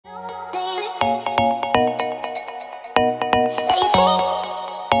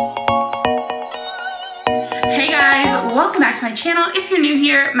to my channel. If you're new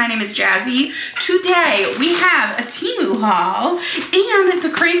here, my name is Jazzy. Today we have a Temu haul, and the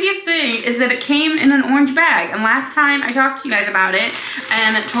craziest thing is that it came in an orange bag. And last time I talked to you guys about it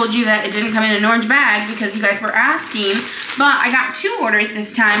and told you that it didn't come in an orange bag because you guys were asking, but I got 2 orders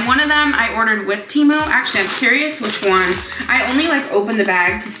this time. One of them I ordered with Temu. Actually, I'm curious which one. I only opened the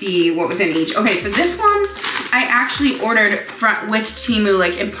bag to see what was in each. Okay, so this one I actually ordered with Temu,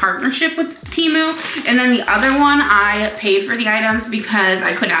 in partnership with Temu, and then the other one I paid for the items because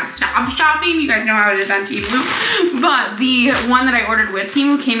I could not stop shopping. You guys know how it is on Temu. But the one that I ordered with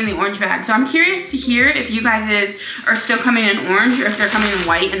Temu came in the orange bag. So I'm curious to hear if you guys are still coming in orange or if they're coming in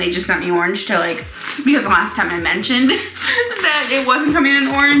white and they just sent me orange to because the last time I mentioned that it wasn't coming in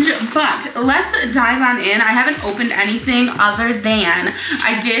orange. But let's dive on in. I haven't opened anything other than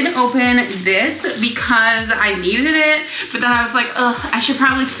I did open this because I needed it, but then I was like, ugh, I should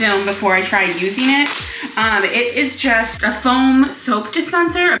probably film before I try using it. It is just a foam soap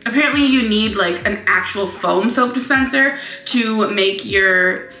dispenser. Apparently you need an actual foam soap dispenser to make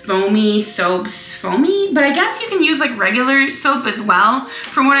your foamy soaps foamy, but I guess you can use regular soap as well,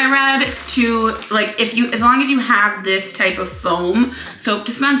 from what I read, to as long as you have this type of foam soap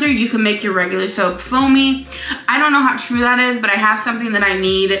dispenser, you can make your regular soap foamy. I don't know how true that is, but I have something that I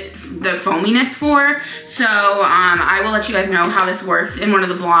need the foaminess for, so I will let you guys know how this works in one of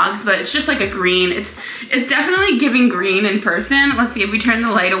the vlogs. But it's just a green. It's definitely giving green in person. Let's see if we turn the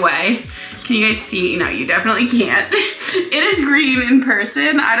light away. Can you guys see? No, you definitely can't. It is green in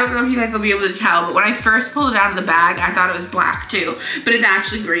person. I don't know if you guys will be able to tell, but when I first pulled it out of the bag, I thought it was black too, but it's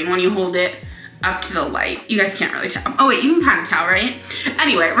actually green when you hold it up to the light. You guys can't really tell. Oh wait, you can kind of tell, right?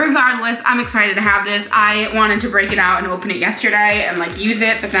 Anyway, regardless, I'm excited to have this. I wanted to break it out and open it yesterday and use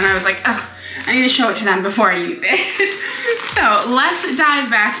it, but then I was like, ugh, I need to show it to them before I use it. So let's dive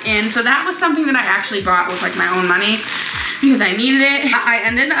back in. So that was something that I actually bought with my own money because I needed it. I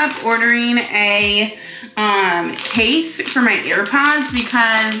ended up ordering a case for my AirPods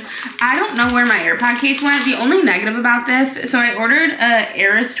because I don't know where my AirPod case went. The only negative about this, so I ordered a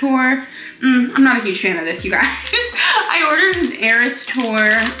Eras Tour. I'm not a huge fan of this, you guys. I ordered an Eras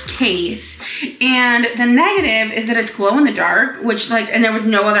Tour case, and the negative is that it's glow in the dark, which and there was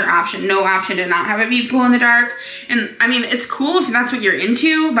no other option. No option to not have it be glow in the dark. And I mean, it's cool if that's what you're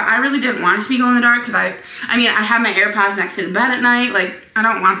into, but I really didn't want it to be glow in the dark because I have my AirPods next to the bed at night. I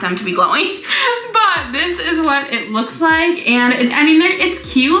don't want them to be glowing. But this is what it looks like, and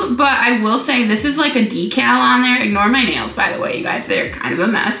it's cute, but I will say this is a decal on there. Ignore my nails, by the way, you guys, they're kind of a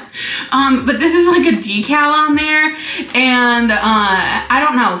mess. But this is a decal on there, and I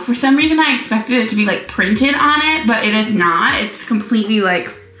don't know, for some reason I expected it to be printed on it, but it is not. It's completely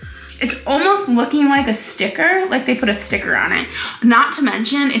it's almost looking like a sticker, they put a sticker on it. Not to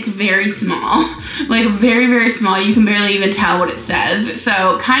mention, it's very small, very, very small. You can barely even tell what it says.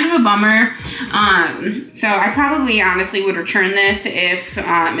 So kind of a bummer. So I probably honestly would return this if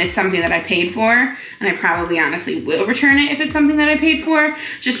it's something that I paid for. And I probably honestly will return it if it's something that I paid for,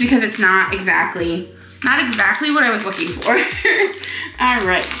 just because it's not exactly what I was looking for. All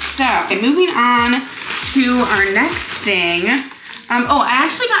right, so moving on to our next thing. Oh, I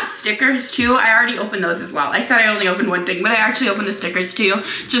actually got stickers too. I already opened those as well. I said I only opened one thing, but I actually opened the stickers too.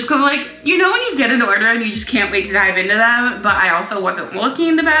 Just cause when you get an order and you just can't wait to dive into them, but I also wasn't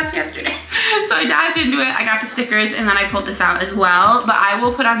looking the best yesterday. So I dived into it, I got the stickers, and then I pulled this out as well. But I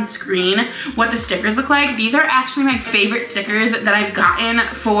will put on screen what the stickers look like. These are actually my favorite stickers that I've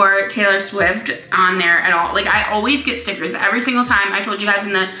gotten for Taylor Swift on there at all. I always get stickers every single time. I told you guys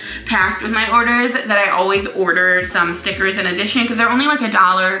in the past with my orders that I always order some stickers in addition, because they're only $1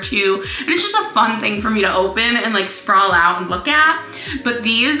 or $2, and it's just a fun thing for me to open and sprawl out and look at. But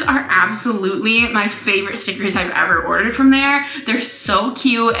these are absolutely my favorite stickers I've ever ordered from there. They're so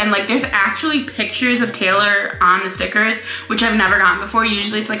cute, and there's actually pictures of Taylor on the stickers, which I've never gotten before.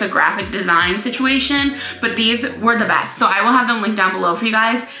 Usually it's a graphic design situation, but these were the best. So I will have them linked down below for you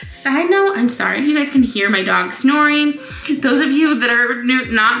guys. Side note, I'm sorry if you guys can hear my dog snoring. Those of you that are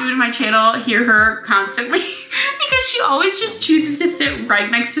not new to my channel hear her constantly because she always just chooses to sit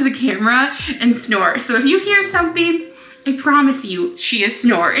right next to the camera and snore. So if you hear something, I promise you, she is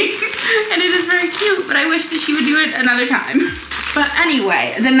snoring. And it is very cute, but I wish that she would do it another time. But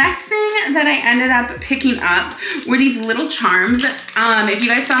anyway, the next thing that I ended up picking up were these little charms. If you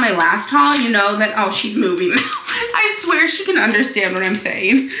guys saw my last haul, you know that, oh, she's moving. I swear she can understand what I'm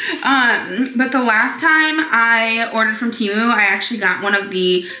saying. But the last time I ordered from Temu, I actually got one of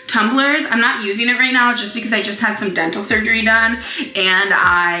the tumblers. I'm not using it right now just because I just had some dental surgery done and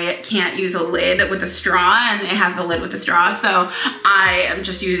I can't use a lid with a straw, and it has a lid with a straw, so I am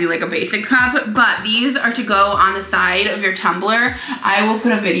just using like a basic cup. But these are to go on the side of your tumbler. I will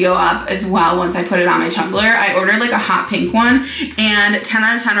put a video up as well once I put it on my tumbler. I ordered like a hot pink one, and 10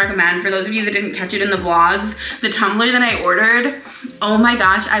 out of 10 recommend. For those of you that didn't catch it in the vlogs, the tumbler that I ordered, oh my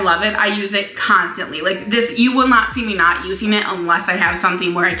gosh, I love it. I use it constantly. Like this, you will not see me not using it unless I have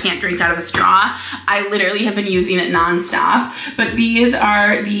something where I can't drink out of a straw. I literally have been using it nonstop. But these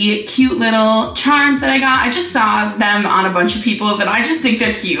are the cute little charms that I got. I just saw them on a bunch of people's and I just think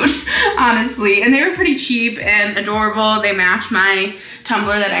they're cute, honestly. And they were pretty cheap and adorable. They match my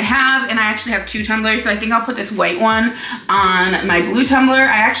tumbler that I have, and I actually have 2 tumblers, so I think I'll put this white one on my blue tumbler.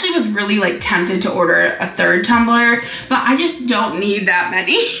 I actually was really like tempted to order a 3rd tumbler, but I just don't need that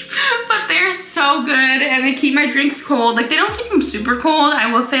many. But they're so good and they keep my drinks cold. Like they don't keep them super cold,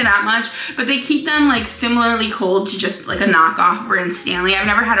 I will say that much, but they keep them like similarly cold to just like a knockoff brand Stanley. I've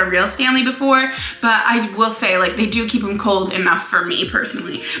never had a real Stanley before, but I will say like they do keep them cold enough for me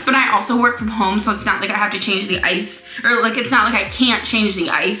personally. But I also work from home, so it's not like I have to change the ice, or like it's not like I can't change the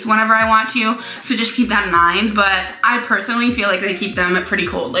ice whenever I want to, so just keep that in mind. But I personally feel like they keep them pretty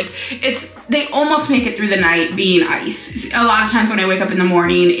cold. Like they almost make it through the night being ice. A lot of times when I wake up in the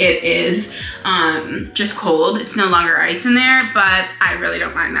morning, it is just cold. It's no longer ice in there, but I really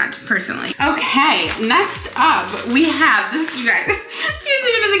don't mind that personally. Okay, next up we have this, you guys. You guys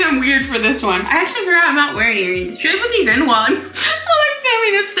are gonna think I'm weird for this one. I actually forgot I'm not wearing earrings. Should I put these in while I'm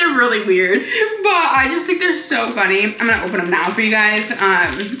filming this? They're really weird, but I just think they're so funny. I'm gonna open them now for you guys,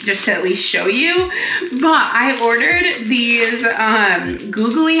 just to at least show you. But I ordered these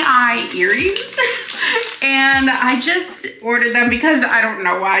googly eye earrings. And I just ordered them because I don't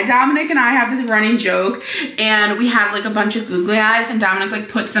know why. Dominic and I have this running joke, and we have like a bunch of googly eyes, and Dominic like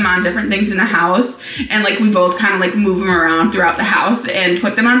puts them on different things in the house, and like we both kind of like move them around throughout the house and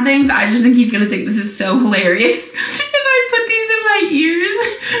put them on things. I just think he's gonna think this is so hilarious if I put these in my ears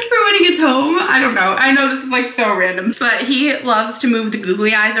for when he gets home. I don't know. I know this is like so random, but he loves to move the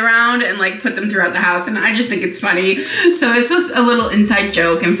googly eyes around and like put them throughout the house, and I just think it's funny. So it's just a little inside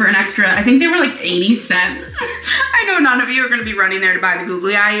joke, and for an extra, I think they were like 80 cents. I know none of you are gonna be running there to buy the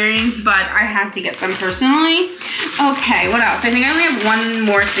googly eye earrings, but I had to get them personally. Okay, what else? I think I only have one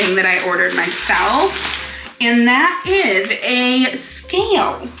more thing that I ordered myself, and that is a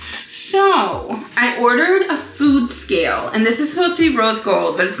scale. So I ordered a food scale, and this is supposed to be rose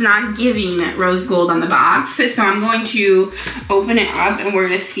gold, but it's not giving rose gold on the box. So I'm going to open it up and we're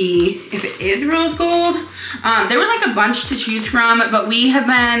gonna see if it is rose gold. There was like a bunch to choose from, but we have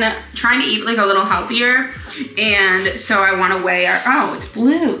been trying to eat like a little healthier, and so I want to weigh our, oh, it's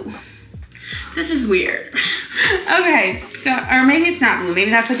blue. This is weird. Okay, so, or maybe it's not blue,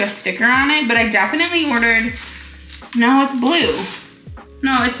 maybe that's like a sticker on it, but I definitely ordered, no, it's blue.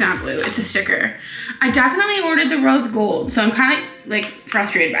 No, it's not blue, it's a sticker. I definitely ordered the rose gold, so I'm kind of like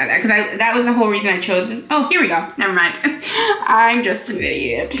frustrated by that, because that was the whole reason I chose this. Oh, here we go, never mind. I'm just an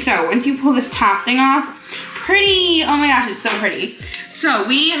idiot. So once you pull this top thing off, pretty, oh my gosh, it's so pretty. So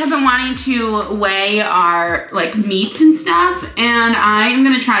we have been wanting to weigh our like meats and stuff, and I am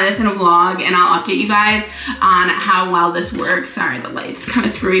gonna try this in a vlog, and I'll update you guys on how well this works. Sorry, the light's kind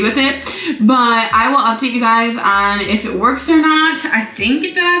of screwy with it, but I will update you guys on if it works or not. I think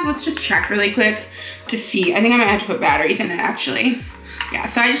it does. Let's just check really quick to see. I think I might have to put batteries in it actually. Yeah,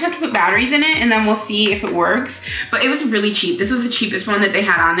 so I just have to put batteries in it, and then we'll see if it works. But it was really cheap. This was the cheapest one that they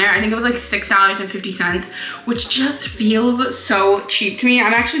had on there. I think it was like $6.50, which just feels so cheap to me.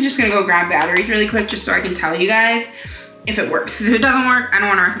 I'm actually just gonna go grab batteries really quick just so I can tell you guys if it works. Because if it doesn't work, I don't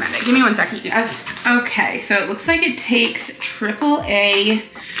wanna recommend it. Give me 1 second, you guys. Okay, so it looks like it takes AAA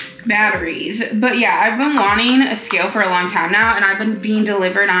batteries. But yeah, I've been wanting a scale for a long time now, and I've been being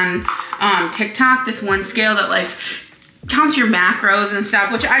delivered on TikTok this one scale that like counts your macros and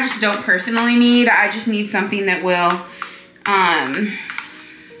stuff, which I just don't personally need. I just need something that will,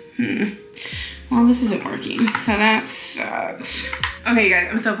 well, this isn't working, so that sucks. Okay, you guys,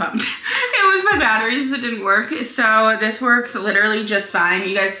 I'm so pumped. It was my batteries that didn't work, so this works literally just fine.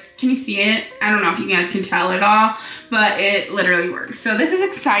 You guys, can you see it? I don't know if you guys can tell at all, but it literally works. So this is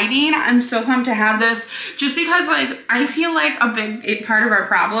exciting. I'm so pumped to have this, just because like I feel like a big part of our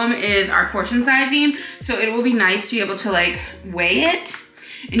problem is our portion sizing. So it will be nice to be able to like weigh it,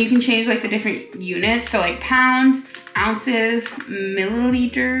 and you can change like the different units. So like pounds, ounces,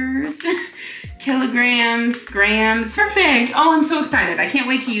 milliliters, kilograms, grams, perfect. Oh, I'm so excited. I can't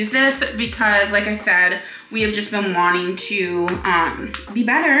wait to use this because like I said, we have just been wanting to be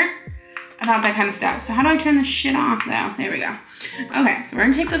better about that kind of stuff. So how do I turn this shit off though? There we go. Okay, so we're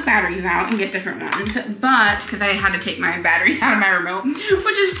gonna take those batteries out and get different ones, but because I had to take my batteries out of my remote,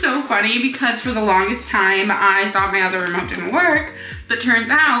 which is so funny because for the longest time I thought my other remote didn't work, but turns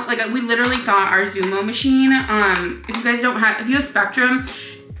out, like, we literally thought our Zumo machine, if you guys don't have, if you have Spectrum,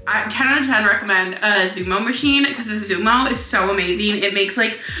 10 out of 10 recommend a Zumo machine because the Zumo is so amazing. It makes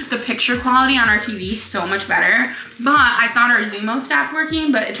like the picture quality on our TV so much better. But I thought our Zumo stopped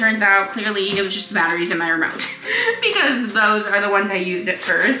working, but it turns out clearly it was just the batteries in my remote because those are the ones I used at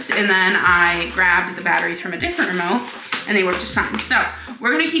first. And then I grabbed the batteries from a different remote and they work just fine. So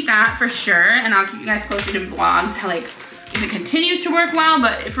we're gonna keep that for sure. And I'll keep you guys posted in vlogs how, like, if it continues to work well,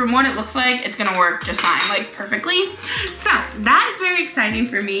 but from what it looks like, it's gonna work just fine, like perfectly. So that is very exciting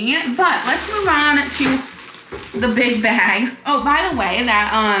for me, but let's move on to the big bag. Oh, by the way,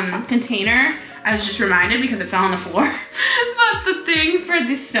 that container, I was just reminded because it fell on the floor, but the thing for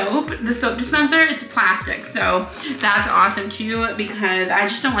the soap dispenser, it's plastic. So that's awesome too, because I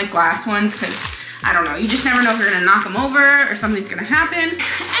just don't like glass ones because I don't know, you just never know if you're gonna knock them over or something's gonna happen.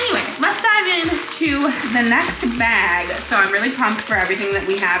 Anyway, let's dive into the next bag. So I'm really pumped for everything that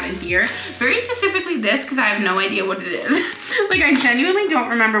we have in here. Very specifically this, because I have no idea what it is. Like, I genuinely don't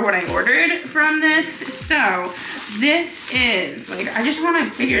remember what I ordered from this. So this is, like, I just wanna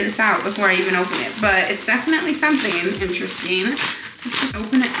figure this out before I even open it, but it's definitely something interesting. Let's just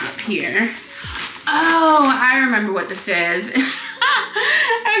open it up here. Oh, I remember what this is.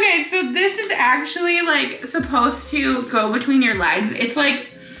 Okay, so this is actually like supposed to go between your legs. It's like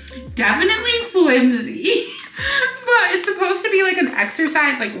definitely flimsy, but it's supposed to be like an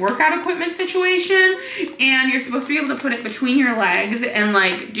exercise, like workout equipment situation. And you're supposed to be able to put it between your legs and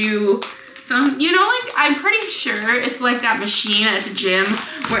like do some, you know, like I'm pretty sure it's like that machine at the gym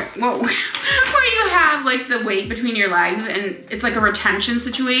where, well, where you have like the weight between your legs and it's like a retention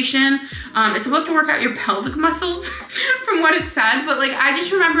situation. It's supposed to work out your pelvic muscles from what it said, but like I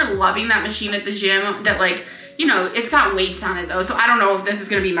just remember loving that machine at the gym that, like, you know, it's got weights on it though, so I don't know if this is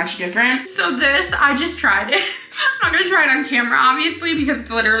gonna be much different. So this, I just tried it. I'm not gonna try it on camera obviously because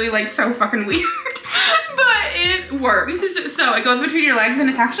it's literally like so fucking weird. But it works. So it goes between your legs and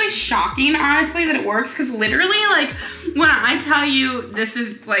it's actually shocking, honestly, that it works, because literally, like, when I tell you this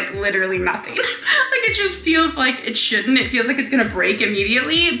is like literally nothing, like it just feels like it shouldn't. It feels like it's gonna break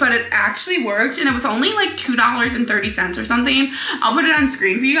immediately, but it actually worked, and it was only like $2.30 or something. I'll put it on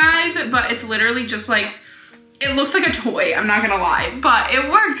screen for you guys, but it's literally just like, it looks like a toy, I'm not gonna lie, but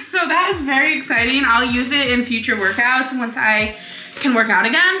it works. So that is very exciting. I'll use it in future workouts once I can work out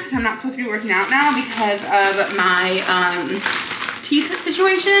again, because I'm not supposed to be working out now because of my teeth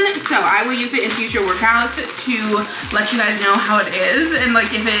situation. So I will use it in future workouts to let you guys know how it is and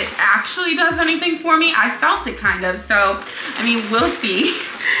like if it actually does anything for me. I felt it kind of, so I mean, we'll see.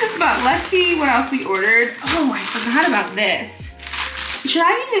 But let's see what else we ordered. Oh, I forgot about this. Should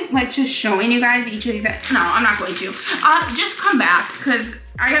I be like just showing you guys each of these? No, I'm not going to. Just come back because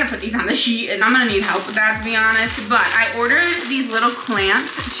I gotta put these on the sheet and I'm gonna need help with that, to be honest. But I ordered these little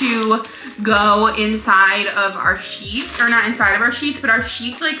clamps to go inside of our sheets, or not inside of our sheets, but our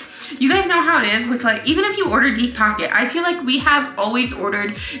sheets, like, you guys know how it is with, like, even if you order deep pocket, I feel like we have always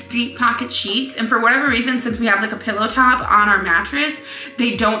ordered deep pocket sheets, and for whatever reason, since we have like a pillow top on our mattress,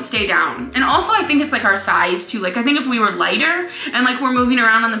 they don't stay down. And also I think it's like our size too. Like, I think if we were lighter and like we're moving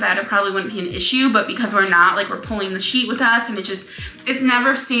around on the bed, it probably wouldn't be an issue, but because we're not, like, we're pulling the sheet with us and it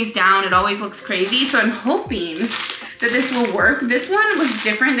never stays down. It always looks crazy. So I'm hoping that this will work. This one was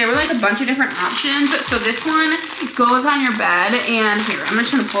different. There were like a bunch of different options. So this one goes on your bed, and here, I'm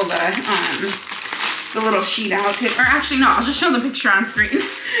just gonna pull the little sheet out to, or actually no, I'll just show the picture on screen.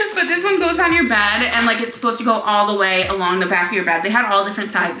 But this one goes on your bed, and like it's supposed to go all the way along the back of your bed. They had all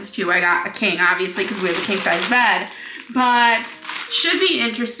different sizes too. I got a king, obviously, because we have a king size bed, but should be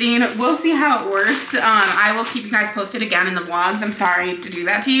interesting. We'll see how it works. I will keep you guys posted again in the vlogs. I'm sorry to do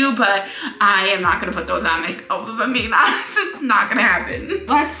that to you, but I am not gonna put those on myself, if I'm being honest. It's not gonna happen.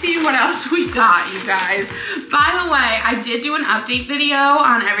 Let's see what else we got, you guys. By the way, I did do an update video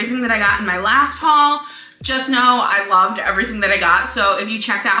on everything that I got in my last haul. Just know I loved everything that I got. So if you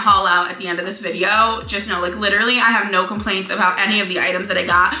check that haul out at the end of this video, just know, like, literally I have no complaints about any of the items that I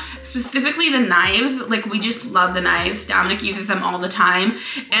got. Specifically the knives, like, we just love the knives. Dominic uses them all the time,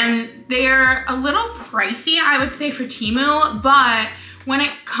 and they're a little pricey, I would say, for Temu, but when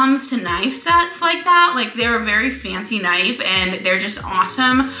it comes to knife sets like that, like they're a very fancy knife and they're just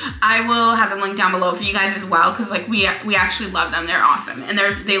awesome. I will have them linked down below for you guys as well, because like we actually love them. They're awesome and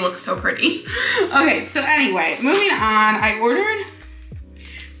they look so pretty. Okay, so anyway, moving on, I ordered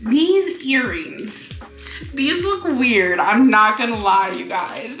these earrings. These look weird, I'm not gonna lie, you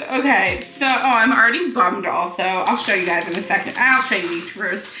guys. Okay, so, oh, I'm already bummed also. I'll show you guys in a second. I'll show you these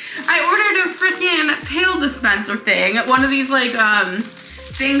first. I ordered a freaking pill dispenser thing. One of these, like,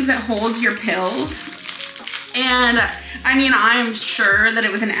 things that holds your pills. And, I mean, I'm sure that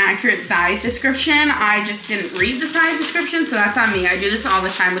it was an accurate size description. I just didn't read the size description, so that's on me. I do this all the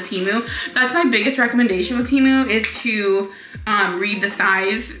time with Temu. That's my biggest recommendation with Temu, is to read the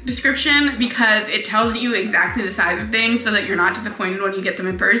size description, because it tells you exactly the size of things so that you're not disappointed when you get them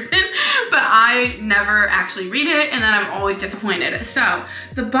in person. But I never actually read it, and then I'm always disappointed. So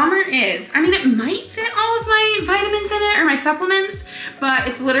the bummer is, I mean, it might fit all of my vitamins in it or my supplements, but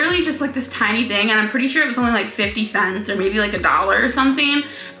it's literally just like this tiny thing, and I'm pretty sure it was only like 50 cents or maybe like $1 or something.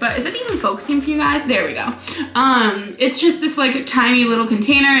 But is it even focusing for you guys? There we go. It's just this like tiny little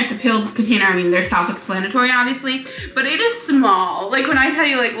container. It's a pill container. I mean, they're self-explanatory, obviously, but it is small. Like when I tell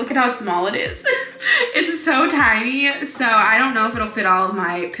you, like, look at how small it is. It's so tiny. So I don't know if it'll fit all of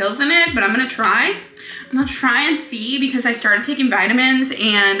my pills in it, but I'm gonna try. I'm gonna try and see, because I started taking vitamins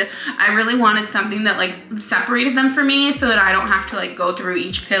and I really wanted something that like separated them for me, so that I don't have to like go through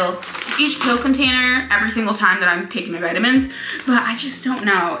each pill container every single time that I'm taking my vitamins. But I just don't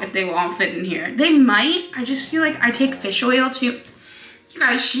know if they will all fit in here. They might. I just feel like I take fish oil too. You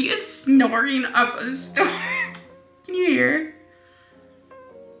guys, she is snoring up a storm. Can you hear?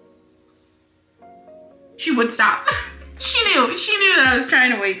 She would stop. She knew that I was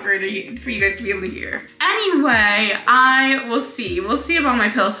trying to wait for you guys to be able to hear. Anyway, I will see. We'll see if all my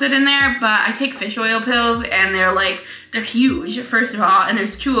pills fit in there, but I take fish oil pills and they're huge, first of all, and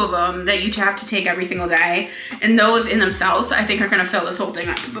there's 2 of them that you have to take every single day, and those in themselves I think are gonna fill this whole thing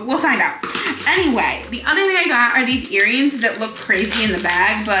up, but we'll find out. Anyway, the other thing I got are these earrings that look crazy in the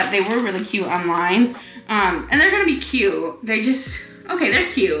bag, but they were really cute online, and they're gonna be cute. They're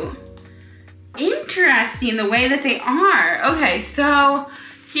cute. Interesting the way that they are. Okay, so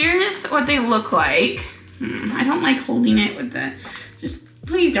here's what they look like. I don't like holding it with the, just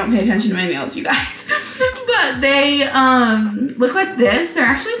please don't pay attention to my nails, you guys. But they look like this. They're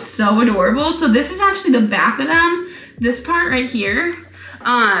actually so adorable. So this is actually the back of them. This part right here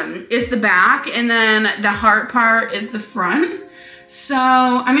is the back, and then the heart part is the front. So,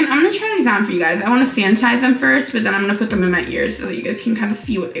 I mean, I'm gonna try these on for you guys. I wanna sanitize them first, but then I'm gonna put them in my ears so that you guys can kind of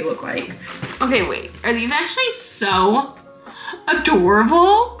see what they look like. Okay, wait, are these actually so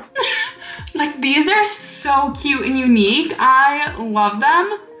adorable? Like, these are so cute and unique. I love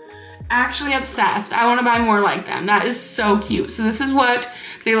them. Actually obsessed. I wanna buy more like them. That is so cute. So this is what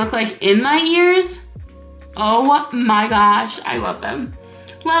they look like in my ears. Oh my gosh, I love them.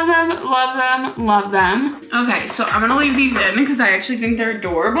 Love them, love them, love them. Okay, so I'm gonna leave these in because I actually think they're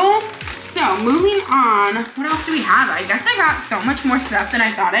adorable. So moving on, what else do we have? I guess I got so much more stuff than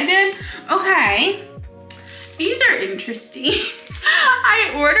I thought I did. Okay, these are interesting.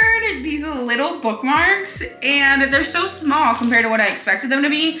 I ordered these little bookmarks and they're so small compared to what I expected them to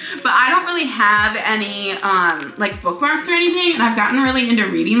be, but I don't really have any like bookmarks or anything, and I've gotten really into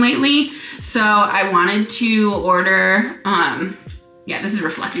reading lately. So I wanted to order, yeah, this is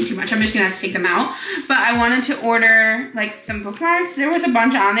reflecting too much. I'm just gonna have to take them out. But I wanted to order like some bookmarks. There was a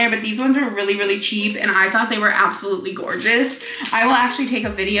bunch on there, but these ones were really, really cheap and I thought they were absolutely gorgeous. I will actually take a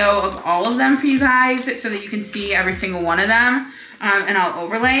video of all of them for you guys so that you can see every single one of them. And I'll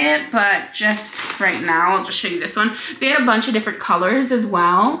overlay it, but just right now, I'll just show you this one. They had a bunch of different colors as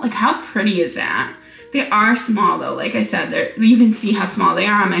well. Like, how pretty is that? They are small though, like I said, you can see how small they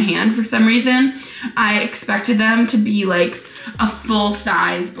are on my hand for some reason. I expected them to be like a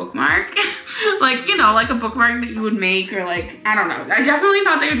full-size bookmark. Like, you know, like a bookmark that you would make, or like, I don't know. I definitely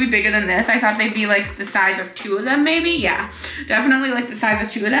thought they would be bigger than this. I thought they'd be like the size of 2 of them maybe. Yeah, definitely like the size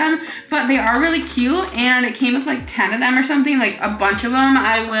of 2 of them. But they are really cute, and it came with like 10 of them or something, like a bunch of them.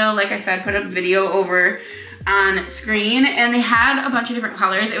 I will, like I said, put a video over on screen, and they had a bunch of different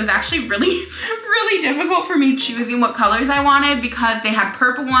colors. It was actually really difficult for me choosing what colors I wanted because they had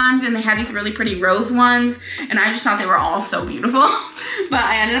purple ones and they had these really pretty rose ones, and I just thought they were all so beautiful. But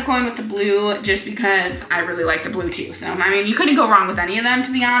I ended up going with the blue just because I really like the blue too. So, I mean, you couldn't go wrong with any of them,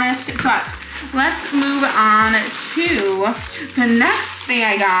 to be honest. But let's move on to the next thing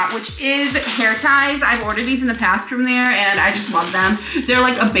I got, which is hair ties. I've ordered these in the past from there and I just love them. They're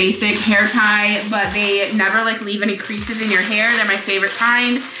like a basic hair tie, but they never like leave any creases in your hair. They're my favorite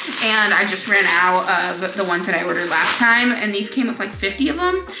kind, and I just ran out of the ones that I ordered last time, and these came with like 50 of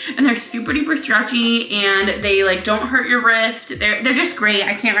them, and they're super duper stretchy, and they like don't hurt your wrist. They're just great.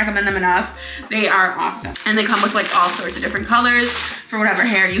 I can't recommend them enough. They are awesome, and they come with like all sorts of different colors for whatever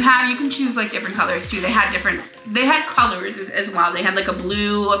hair you have. You can choose like different colors too. They had colors as well. They had like a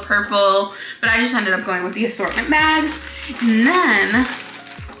blue, a purple, but I just ended up going with the assortment bag. And then,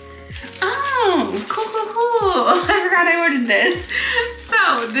 oh, cool. I forgot I ordered this.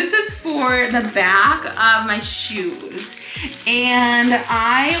 So this is for the back of my shoes. And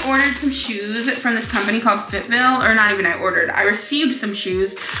I ordered some shoes from this company called Fitville, or not even I received some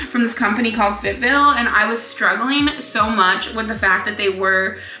shoes from this company called Fitville, and I was struggling so much with the fact that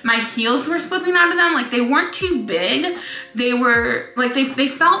my heels were slipping out of them. Like, they weren't too big. They were, like, they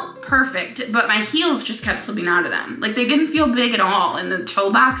felt perfect, but my heels just kept slipping out of them. Like, they didn't feel big at all in the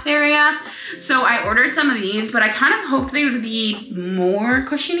toe box area. So I ordered some of these, but I kind of hoped they would be more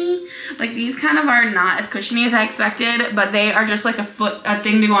cushiony. Like, these kind of are not as cushiony as I expected, but they are just like a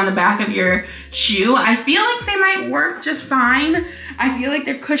thing to go on the back of your shoe. I feel like they might work just fine. I feel like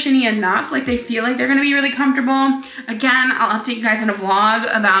they're cushiony enough. Like, they feel like they're gonna be really comfortable. Again, I'll update you guys in a vlog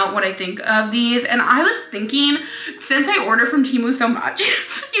about what I think of these. And I was thinking, since I order from Temu so much,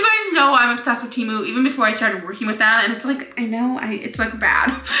 you guys know I'm obsessed with Temu even before I started working with them. And it's like, I know, it's like bad.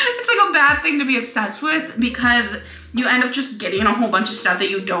 It's like a bad thing to be obsessed with, because you end up just getting a whole bunch of stuff that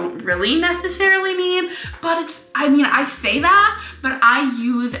you don't really necessarily need. But I mean, I say that, but I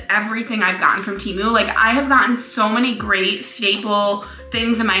use everything I've gotten from Temu. Like, I have gotten so many great staple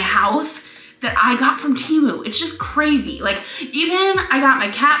things in my house that I got from Temu. It's just crazy. Like, even I got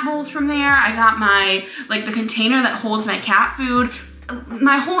my cat bowls from there. I got my, like, the container that holds my cat food.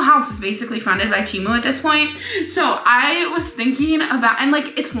 My whole house is basically funded by Temu at this point. So I was thinking about, and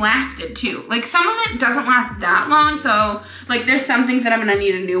like, it's lasted too. Like, some of it doesn't last that long. So like, there's some things that I'm gonna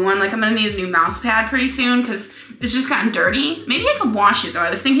need a new one. Like, I'm gonna need a new mouse pad pretty soon because it's just gotten dirty. Maybe I could wash it though. I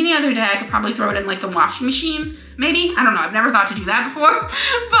was thinking the other day I could probably throw it in like the washing machine. Maybe, I don't know. I've never thought to do that before,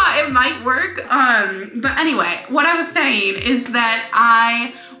 but it might work. But anyway, what I was saying is that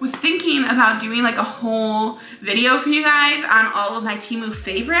I was thinking about doing like a whole video for you guys on all of my Temu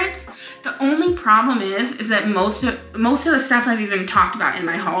favorites. The only problem is that most of the stuff I've even talked about in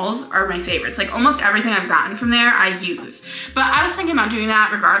my hauls are my favorites. Like, almost everything I've gotten from there I use. But I was thinking about doing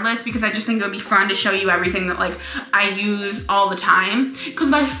that regardless, because I just think it would be fun to show you everything that like I use all the time. Because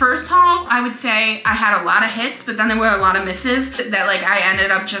my first haul, I would say I had a lot of hits, but then there were a lot of misses that like I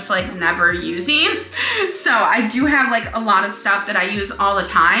ended up just like never using. So I do have like a lot of stuff that I use all the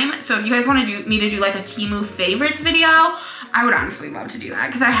time. So if you guys want me to do like a Temu favorites video, I would honestly love to do that,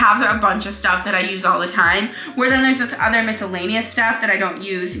 because I have a bunch of stuff that I use all the time, where then there's this other miscellaneous stuff that I don't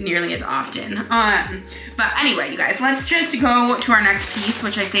use nearly as often. But anyway, you guys, let's just go to our next piece,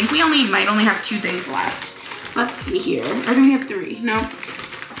 which I think we might only have 2 things left. Let's see here. Or do we have 3? No.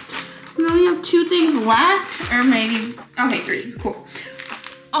 We only have 2 things left, or maybe, okay, 3, cool.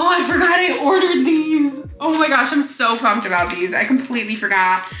 Oh, I forgot I ordered these. Oh my gosh, I'm so pumped about these. I completely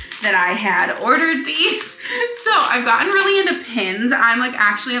forgot that I had ordered these. So I've gotten really into pins. I'm like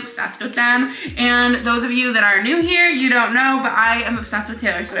actually obsessed with them. And those of you that are new here, you don't know, but I am obsessed with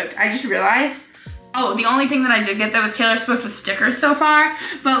Taylor Swift. I just realized, oh, the only thing that I did get that was Taylor Swift was stickers so far.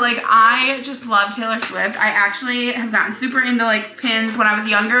 But like, I just love Taylor Swift. I actually have gotten super into like pins. When I was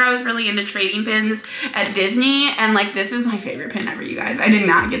younger, I was really into trading pins at Disney. And like, this is my favorite pin ever, you guys. I did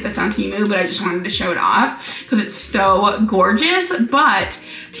not get this on Temu, but I just wanted to show it off because it's so gorgeous. But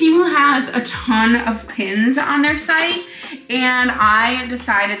Temu has a ton of pins on their site, and I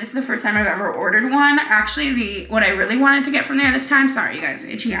decided, this is the first time I've ever ordered one. Actually, what I really wanted to get from there this time, sorry you guys,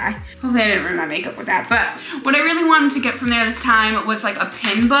 itchy eye. Hopefully I didn't ruin my makeup with that, but what I really wanted to get from there this time was like a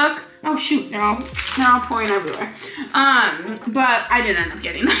pin book. Oh shoot, they're all pouring everywhere. But I didn't end up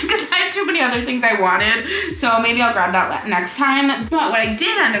getting that because I had too many other things I wanted. So maybe I'll grab that next time. But what I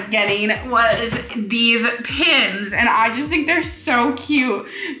did end up getting was these pins, and I just think they're so cute.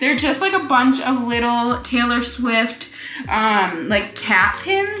 They're just like a bunch of little Taylor Swift like cat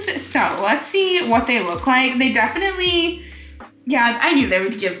pins. So let's see what they look like. They definitely, yeah, I knew they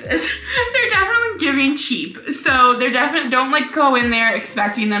would give this. They're definitely giving cheap. So they're definitely, don't like go in there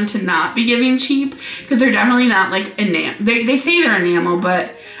expecting them to not be giving cheap, because they're definitely not like enamel. They say they're enamel,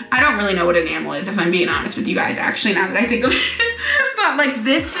 but I don't really know what enamel is, if I'm being honest with you guys, actually, now that I think of it. But like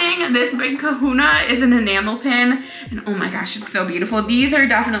this thing, this big kahuna is an enamel pin. And oh my gosh, it's so beautiful. These are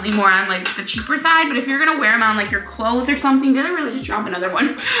definitely more on like the cheaper side, but if you're gonna wear them on like your clothes or something, did I really just drop another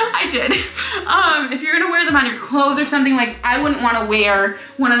one? I did. If you're gonna wear them on your clothes or something, like I wouldn't wanna wear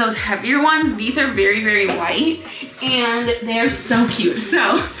one of those heavier ones. These are very, very light and they're so cute.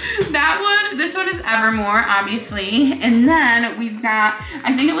 So that one, this one is Evermore, obviously. And then we've got,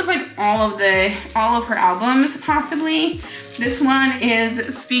 I think it was like all of her albums, possibly. This one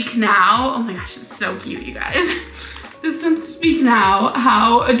is Speak Now. Oh my gosh, it's so cute, you guys. This one's Speak Now.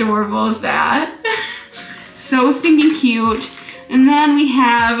 How adorable is that? So stinking cute. And then we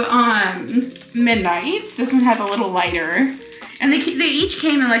have Midnights. This one has a little lighter. And they each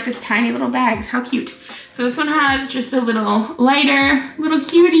came in like this tiny little bags. How cute. So this one has just a little lighter, little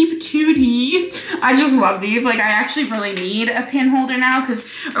cutie patootie. I just love these. Like I actually really need a pin holder now because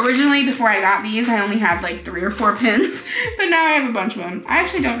originally before I got these, I only had like 3 or 4 pins, but now I have a bunch of them. I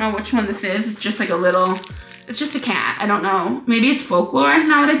actually don't know which one this is. It's just like a little, it's just a cat. I don't know. Maybe it's Folklore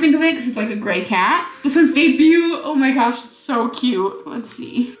now that I think of it because it's like a gray cat. This one's Debut. Oh my gosh, it's so cute. Let's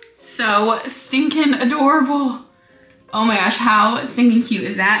see. So stinking adorable. Oh my gosh, how stinking cute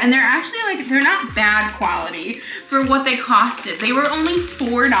is that? And they're actually like, they're not bad quality for what they costed. They were only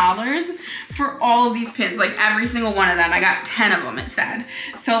 $4 for all of these pins, like every single one of them. I got 10 of them, it said.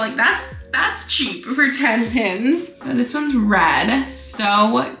 So like that's cheap for 10 pins. So this one's red,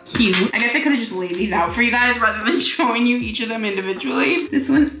 so cute. I guess I could have just laid these out for you guys rather than showing you each of them individually. This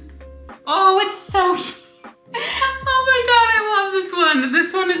one, oh, it's so cute. Oh my God, I love this one.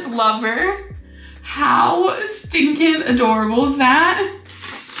 This one is Lover. How stinking adorable is that?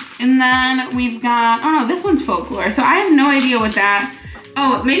 And then we've got, oh no, this one's Folklore. So I have no idea what that,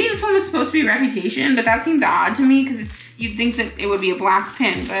 oh, maybe this one was supposed to be Reputation, but that seems odd to me because it's, you'd think that it would be a black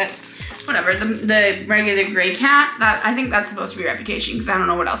pin, but whatever. The regular gray cat, that I think that's supposed to be Reputation because I don't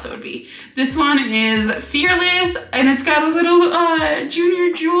know what else it would be. This one is Fearless and it's got a little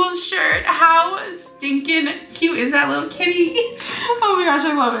Junior Jewels shirt. How stinking cute is that little kitty? Oh my gosh,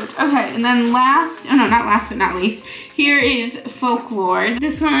 I love it. Okay, and then last, oh no, not last but not least, here is Folklore.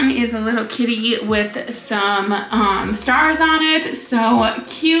 This one is a little kitty with some stars on it. So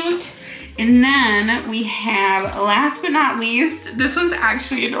cute. And then we have, last but not least, this one's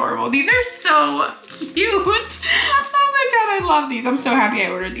actually adorable. These are so cute. Oh my God, I love these. I'm so happy I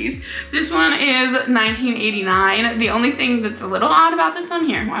ordered these. This one is $19.89. The only thing that's a little odd about this one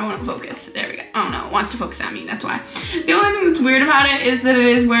here, why won't it focus? There we go. Oh no, it wants to focus on me, that's why. The only thing that's weird about it is that it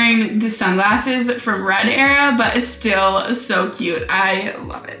is wearing the sunglasses from Red era, but it's still so cute. I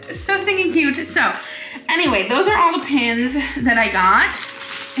love it. It's so stinking cute. So anyway, those are all the pins that I got.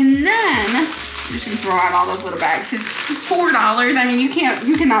 And then, I'm just gonna throw out all those little bags. It's $4. I mean, you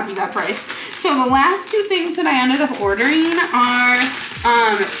cannot beat that price. So the last 2 things that I ended up ordering are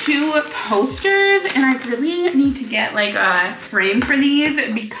 2 posters, and I really need to get like a frame for these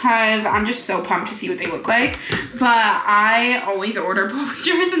because I'm just so pumped to see what they look like. But I always order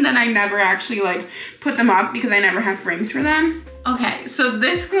posters and then I never actually like put them up because I never have frames for them. Okay, so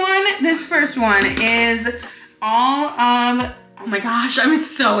this first one is all of, oh my gosh, I'm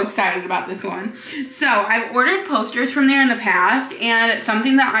so excited about this one. So I've ordered posters from there in the past, and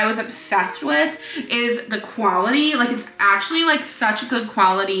something that I was obsessed with is the quality. Like it's actually like such a good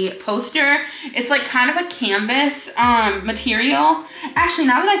quality poster. It's like kind of a canvas material. Actually,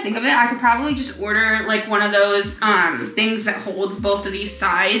 now that I think of it, I could probably just order like one of those things that holds both of these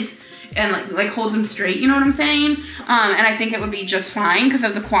sides and like hold them straight, you know what I'm saying? And I think it would be just fine because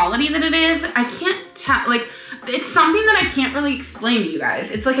of the quality that it is. I can't tell, like, it's something that I can't really explain to you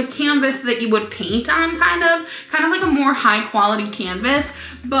guys. It's like a canvas that you would paint on, kind of like a more high quality canvas,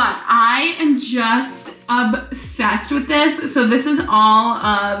 but I am just obsessed with this. So this is all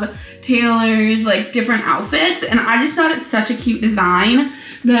of Taylor's like different outfits, and I just thought it's such a cute design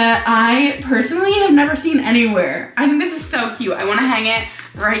that I personally have never seen anywhere. I think this is so cute. I want to hang it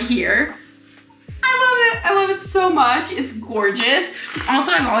right here. I love it so much. It's gorgeous.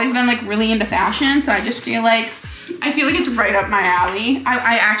 Also, I've always been like really into fashion, so I just feel like it's right up my alley.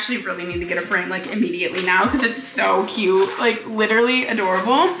 I actually really need to get a frame like immediately now because it's so cute, like literally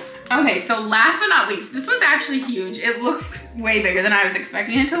adorable. Okay, so last but not least, this one's actually huge. It looks way bigger than I was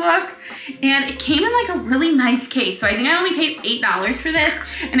expecting it to look. And it came in like a really nice case. So I think I only paid $8 for this.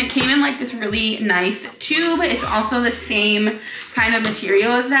 And it came in like this really nice tube. It's also the same kind of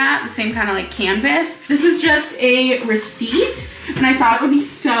material as that, the same kind of like canvas. This is just a receipt. And I thought it would be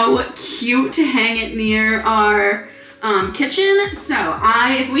so cute to hang it near our kitchen. So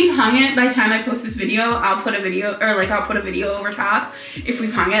if we've hung it by the time I post this video, I'll put a video, or like I'll put a video over top if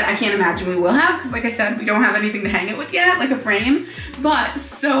we've hung it. I can't imagine we will have, because like I said, we don't have anything to hang it with yet, like a frame, but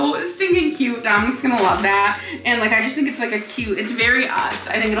so stinking cute. Dominic's gonna love that. And like, I just think it's like a cute, it's very us.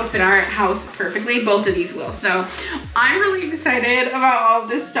 I think it'll fit our house perfectly. Both of these will. So I'm really excited about all of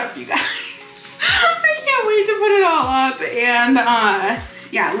this stuff, you guys. I can't wait to put it all up. And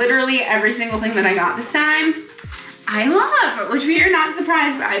yeah, literally every single thing that I got this time, I love, which we are not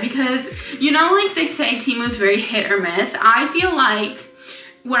surprised by, because, you know, like they say Temu's very hit or miss. I feel like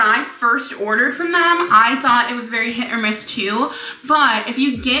when I first ordered from them, I thought it was very hit or miss too. But if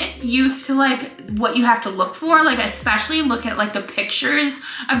you get used to like what you have to look for, like especially look at like the pictures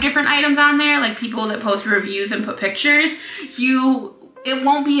of different items on there, like people that post reviews and put pictures, it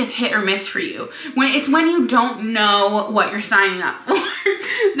won't be as hit or miss for you. When you don't know what you're signing up for,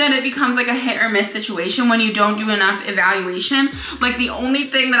 then it becomes like a hit or miss situation when you don't do enough evaluation. Like the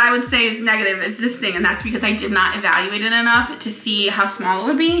only thing that I would say is negative is this thing, and that's because I did not evaluate it enough to see how small it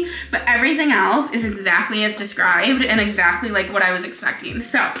would be. But everything else is exactly as described and exactly like what I was expecting.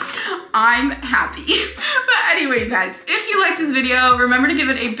 So I'm happy. But anyway, guys, if you like this video, remember to give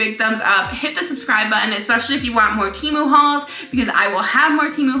it a big thumbs up. Hit the subscribe button, especially if you want more Temu hauls, because I will have more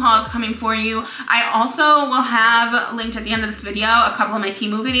Temu hauls coming for you. I also will have linked at the end of this video a couple of my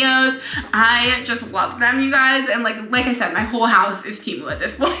Temu videos. I just love them, you guys, and like I said, my whole house is Temu at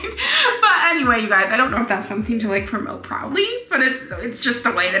this point. But anyway, you guys, I don't know if that's something to like promote probably, but it's just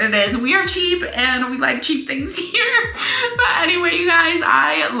the way that it is. We are cheap and we like cheap things here. But anyway, you guys,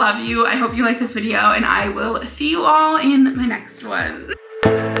 I love you. I hope you like this video, and I will see you all in my next one.